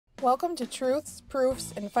Welcome to Truths,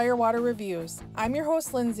 Proofs, and Firewater Reviews. I'm your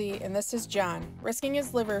host, Lindsay, and this is John, risking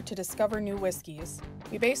his liver to discover new whiskeys.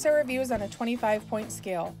 We base our reviews on a 25-point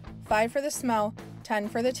scale, 5 for the smell, 10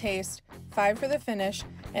 for the taste, 5 for the finish,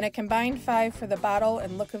 and a combined 5 for the bottle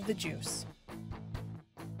and look of the juice.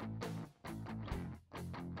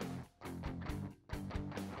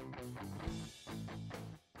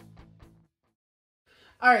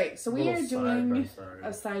 All right, so we are doing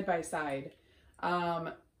a side-by-side.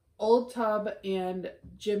 Old Tub and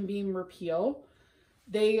Jim Beam Repeal.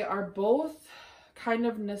 They are both kind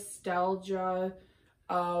of nostalgia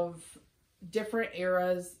of different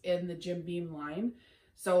eras in the Jim Beam line.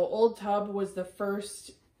 So Old Tub was the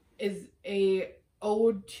first, is a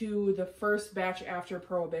ode to the first batch after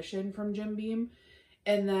Prohibition from Jim Beam.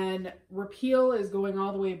 And then Repeal is going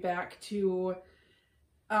all the way back to,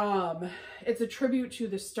 it's a tribute to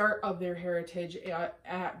the start of their heritage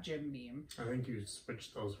at Jim Beam. I think you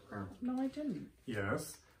switched those around. No, I didn't.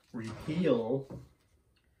 Yes. Repeal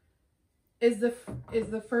is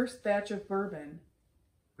the first batch of bourbon.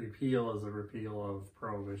 Repeal is a repeal of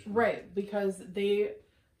Prohibition. Right, because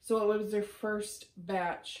so it was their first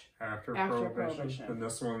batch after Prohibition. And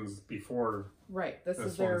this one's before. Right, this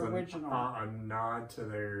is their original. A nod to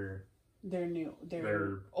their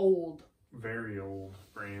old, very old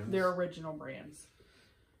brands. Their original brands.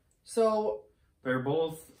 So they're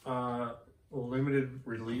both limited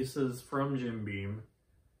releases from Jim Beam.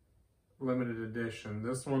 Limited edition.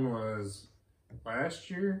 This one was last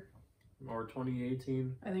year or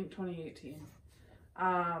 2018. I think 2018.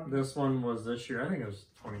 This one was this year. I think it was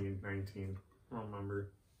 2019. I don't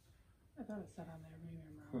remember. I thought it said on there. Maybe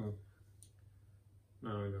I'm wrong.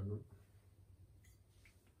 No, it doesn't.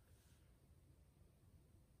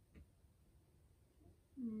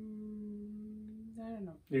 I don't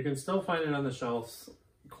know. You can still find it on the shelves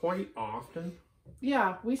quite often.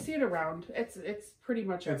 Yeah, we see it around. It's pretty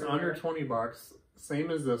much everywhere. It's under $20.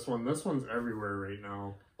 Same as this one. This one's everywhere right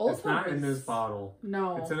now. It's not in this bottle.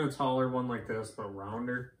 No. It's in a taller one like this, but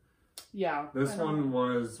rounder. Yeah. This one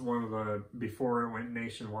was one of the, before it went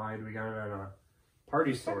nationwide, we got it at a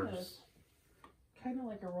party stores. Kind of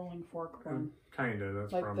like a rolling fork one. Kind of.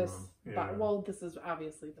 That's like from this. them. Yeah. Well, this is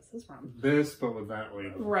from. This, but with that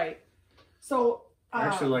label. Right. So. I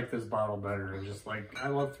actually like this bottle better. And just like, I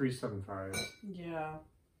love 375. Yeah.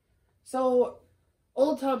 So,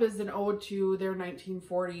 Old Tub is an ode to their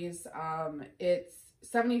 1940s. It's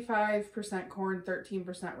 75% corn,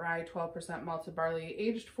 13% rye, 12% malted barley,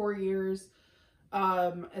 aged 4 years.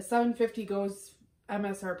 A 750 goes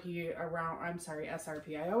MSRP around, I'm sorry,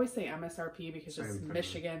 SRP. I always say MSRP because it's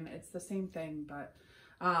Michigan. It's the same thing, but,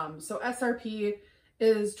 so SRP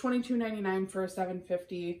is $22.99 for a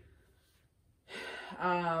 750.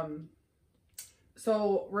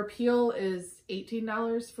 So Repeal is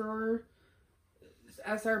 $18 for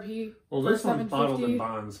SRP. Well, this one's bottled in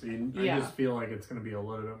bonds, so I just feel like it's going to be a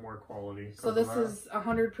little bit more quality. So this is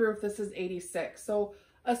 100 proof. This is 86. So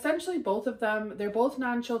essentially both of them, they're both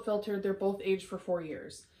non-chill filtered. They're both aged for 4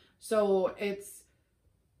 years. So it's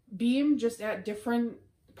Beam just at different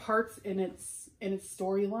parts in its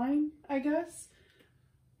storyline, I guess.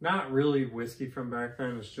 Not really whiskey from back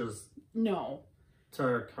then. It's just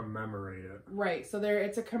to commemorate it. Right. So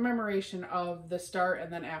it's a commemoration of the start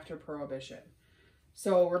and then after Prohibition.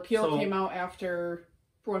 So Repeal came out after,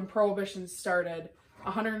 when Prohibition started,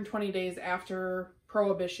 120 days after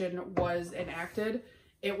Prohibition was enacted,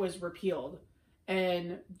 it was repealed.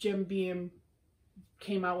 And Jim Beam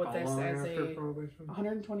came out with this as a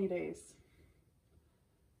 120 days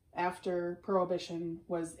after Prohibition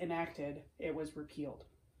was enacted, it was repealed.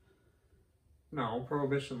 No,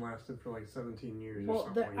 Prohibition lasted for like 17 years or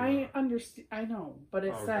something. Well, I understand. I know, but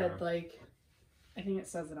it said, like, I think it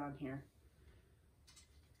says it on here.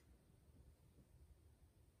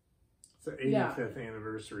 It's the 85th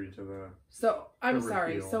anniversary to the. So I'm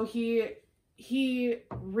sorry. So he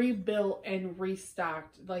rebuilt and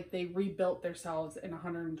restocked, like they rebuilt themselves in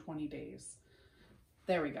 120 days.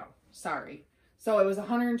 There we go. Sorry. So it was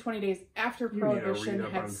 120 days after Prohibition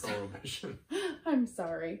had started. I'm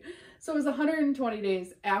sorry. So it was 120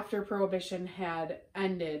 days after Prohibition had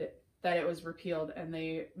ended that it was repealed, and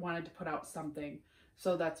they wanted to put out something.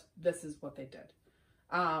 So this is what they did.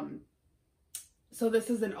 So this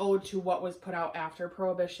is an ode to what was put out after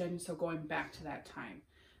Prohibition, so going back to that time.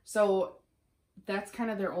 So that's kind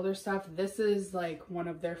of their older stuff. This is like one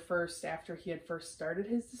of their first, after he had first started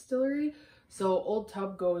his distillery. So Old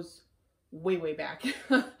Tub goes way, way back.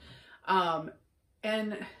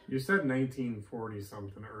 And you said 1940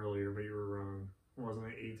 something earlier, but you were wrong. Wasn't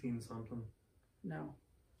it 18 something? No.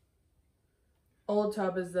 Old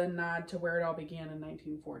Tub is the nod to where it all began in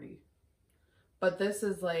 1940. But this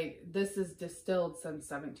is distilled since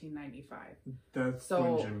 1795. That's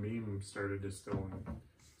when Jim Beam started distilling,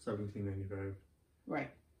 1795. Right.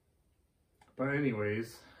 But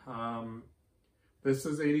anyways, this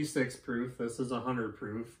is 86 proof. This is 100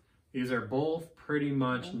 proof. These are both pretty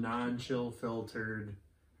much non-chill filtered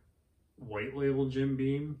white label Jim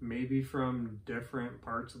Beam, maybe from different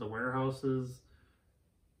parts of the warehouses.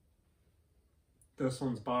 This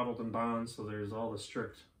one's bottled and bound, so there's all the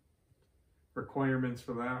strict requirements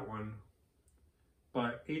for that one.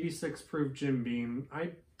 But 86 proof Jim Beam,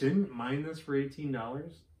 I didn't mind this for $18.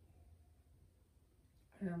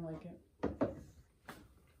 I don't like it.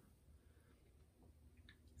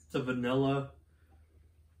 It's a vanilla,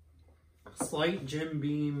 slight Jim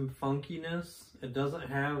Beam funkiness. It doesn't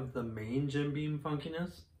have the main Jim Beam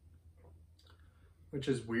funkiness, which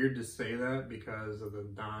is weird to say that because of the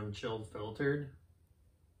non-chilled filtered.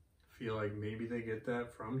 I feel like maybe they get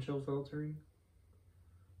that from chill filtering.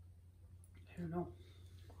 I don't know.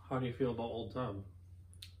 How do you feel about Old Tub?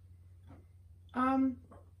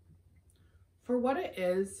 For what it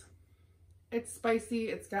is, it's spicy.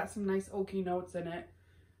 It's got some nice oaky notes in it.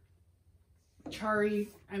 Charry.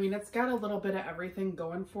 I mean, it's got a little bit of everything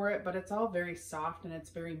going for it, but it's all very soft and it's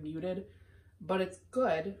very muted. But it's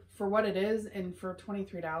good for what it is, and for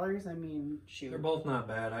 $23, I mean, shoot. They're both not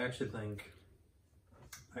bad. I actually think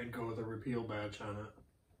I'd go with a Repeal batch on it.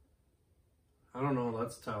 I don't know,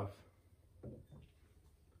 that's tough.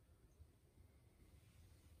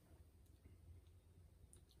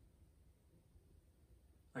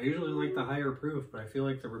 I usually like the higher proof, but I feel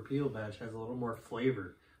like the Repeal batch has a little more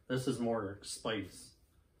flavor. This is more spice.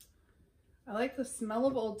 I like the smell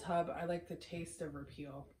of Old Tub. I like the taste of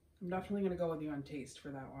Repeal. I'm definitely going to go with you on taste for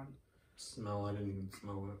that one. Smell, I didn't even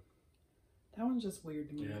smell it. That one's just weird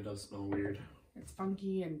to me. Yeah, it does smell weird. It's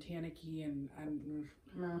funky and tannicky, and I'm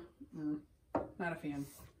not a fan.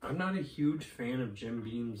 I'm not a huge fan of Jim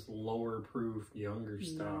Beam's lower proof, younger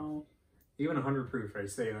stuff. No. Even 100 proof, I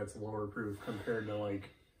say that's lower proof compared to like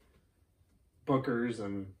Booker's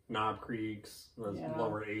and Knob Creek's. That's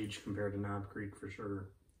lower age compared to Knob Creek for sure.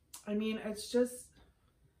 I mean, it's just,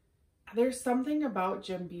 there's something about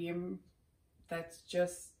Jim Beam that's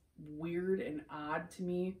just weird and odd to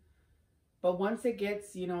me. But once it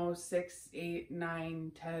gets, 6, 8,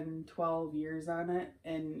 9, 10, 12 years on it,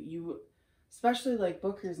 and you, especially like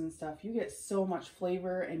Booker's and stuff, you get so much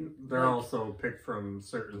flavor. And they're also picked from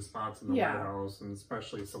certain spots in the warehouse, and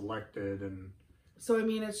especially selected. And so, I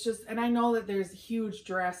mean, it's just, and I know that there's huge,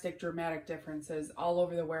 dramatic differences all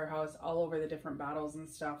over the warehouse, all over the different bottles and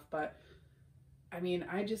stuff. But I mean,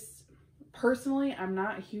 personally, I'm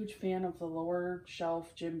not a huge fan of the lower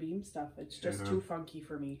shelf Jim Beam stuff. It's just too funky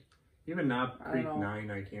for me. Even Knob Creek 9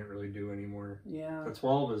 I can't really do anymore. Yeah. The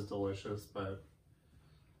 12 is delicious, but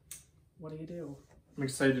what do you do? I'm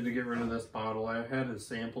excited to get rid of this bottle. I had a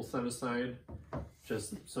sample set aside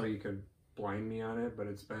just so you could blind me on it, but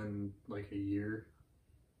it's been like a year.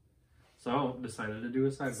 So decided to do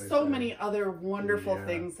a side-by-side. So many other wonderful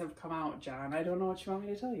things have come out, John. I don't know what you want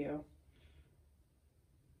me to tell you.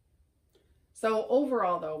 So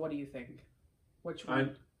overall, though, what do you think? Which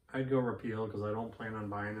one? I'd go Repeal because I don't plan on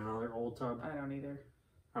buying another Old Tub. I don't either.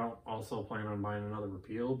 I don't also plan on buying another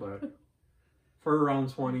Repeal, but for around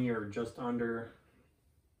 20 or just under,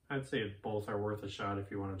 I'd say both are worth a shot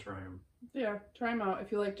if you want to try them. Yeah, try them out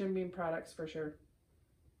if you like Jim Beam products for sure.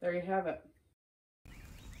 There you have it.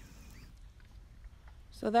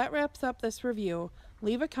 So that wraps up this review.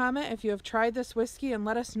 Leave a comment if you have tried this whiskey and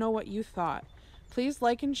let us know what you thought. Please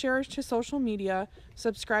like and share us to social media,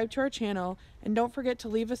 subscribe to our channel, and don't forget to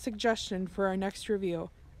leave a suggestion for our next review.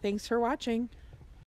 Thanks for watching.